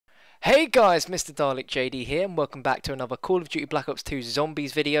Hey guys, Mr. Dalek JD here, and welcome back to another Call of Duty Black Ops 2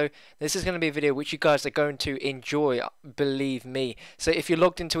 Zombies video. This is going to be a video which you guys are going to enjoy, believe me. So if you're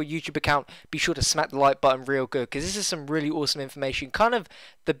logged into a YouTube account, be sure to smack the like button real good, because this is some really awesome information. Kind of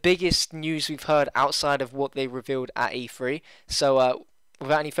the biggest news we've heard outside of what they revealed at E3. So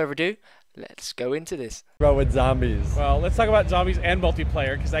without any further ado, let's go into this. About with zombies. Well, let's talk about zombies and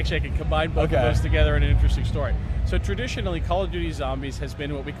multiplayer, because actually I can combine both of those together in an interesting story. So traditionally, Call of Duty Zombies has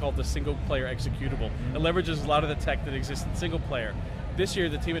been what we call the single-player executable. It leverages a lot of the tech that exists in single-player. This year,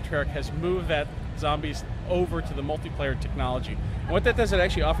 the team at Treyarch has moved that zombies over to the multiplayer technology. And what that does, it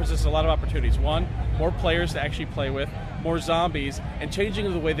actually offers us a lot of opportunities. One, more players to actually play with, more zombies, and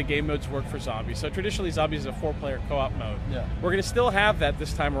changing the way the game modes work for zombies. So traditionally, zombies is a 4-player co-op mode. Yeah. We're going to still have that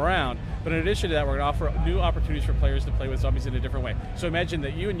this time around, but in addition to that, we're going to offer new opportunities for players to play with zombies in a different way. So imagine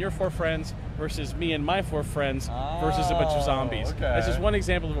that you and your 4 friends versus me and my 4 friends versus a bunch of zombies. Okay. That's just one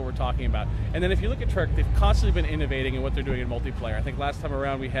example of what we're talking about. And then if you look at Treyarch, they've constantly been innovating in what they're doing in multiplayer. I think last time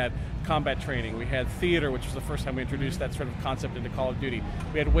around we had combat training, we had theater, which was the first time we introduced that sort of concept into Call of Duty.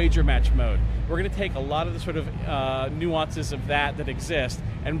 We had wager match mode. We're going to take a lot of the sort of nuances of that exist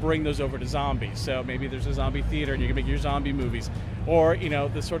and bring those over to zombies. So maybe there's a zombie theater and you can make your zombie movies. Or, you know,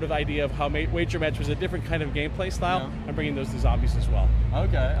 the sort of idea of how wager match was a different kind of gameplay style, and bringing those to zombies as well.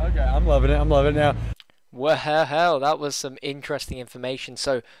 Okay. I'm loving it now. Well, hell, that was some interesting information.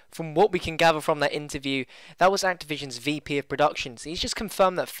 So, from what we can gather from that interview, that was Activision's VP of Productions. He's just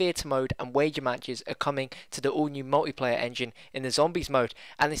confirmed that theater mode and wager matches are coming to the all-new multiplayer engine in the zombies mode.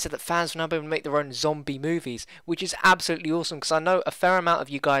 And they said that fans will now be able to make their own zombie movies, which is absolutely awesome, because I know a fair amount of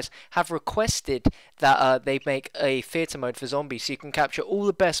you guys have requested that they make a theater mode for zombies, so you can capture all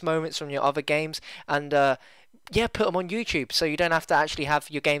the best moments from your other games and yeah, put them on YouTube, so you don't have to actually have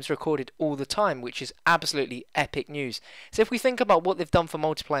your games recorded all the time, which is absolutely epic news. So if we think about what they've done for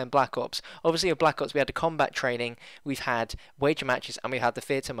multiplayer in Black Ops, obviously in Black Ops we had the combat training, we've had wager matches, and we had the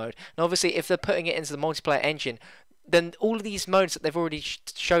theater mode. And obviously if they're putting it into the multiplayer engine, then all of these modes that they've already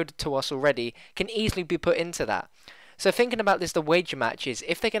showed to us already can easily be put into that. So thinking about this, the wager matches,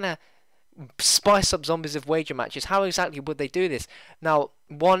 if they're going to spice up zombies with wager matches, how exactly would they do this? Now,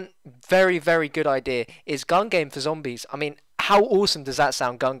 one very, very good idea is gun game for zombies. I mean, how awesome does that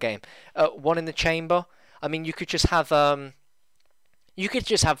sound, gun game? One in the chamber. I mean, you could just have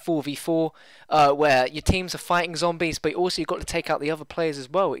 4v4 where your teams are fighting zombies, but also you've got to take out the other players as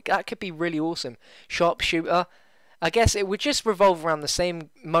well. That could be really awesome. Sharpshooter. I guess it would just revolve around the same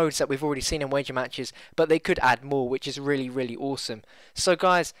modes that we've already seen in wager matches, but they could add more, which is really, really awesome. So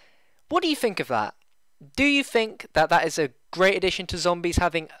guys, what do you think of that? Do you think that that is a great addition to zombies,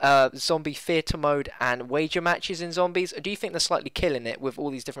 having zombie theater mode and wager matches in zombies? Or do you think they're slightly killing it with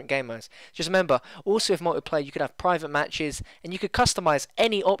all these different game modes? Just remember, also with multiplayer, you could have private matches and you could customize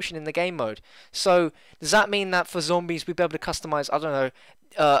any option in the game mode. So does that mean that for zombies we'd be able to customize, I don't know,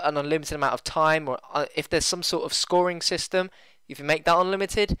 an unlimited amount of time, or if there's some sort of scoring system, if you make that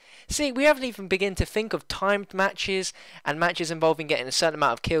unlimited? See, we haven't even begun to think of timed matches and matches involving getting a certain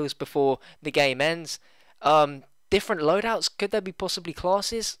amount of kills before the game ends. Different loadouts, could there be possibly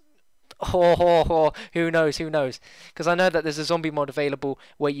classes? Who knows, because I know that there's a zombie mod available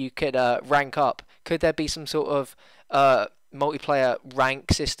where you could rank up. Could there be some sort of multiplayer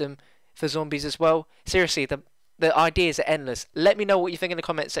rank system for zombies as well? Seriously, the ideas are endless. Let me know what you think in the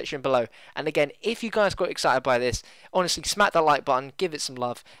comment section below. And again, if you guys got excited by this, honestly, smack that like button, give it some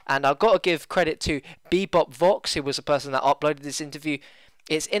love. And I've got to give credit to Bebop Vox, who was the person that uploaded this interview.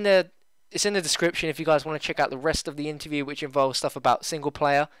 It's in the description if you guys want to check out the rest of the interview, which involves stuff about single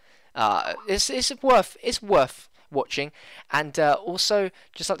player. It's worth watching. And also,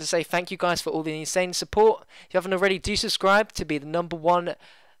 just like to say thank you guys for all the insane support. If you haven't already, do subscribe to be the #1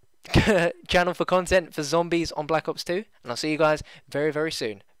 channel for content for zombies on Black Ops 2, and I'll see you guys very, very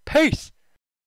soon. Peace!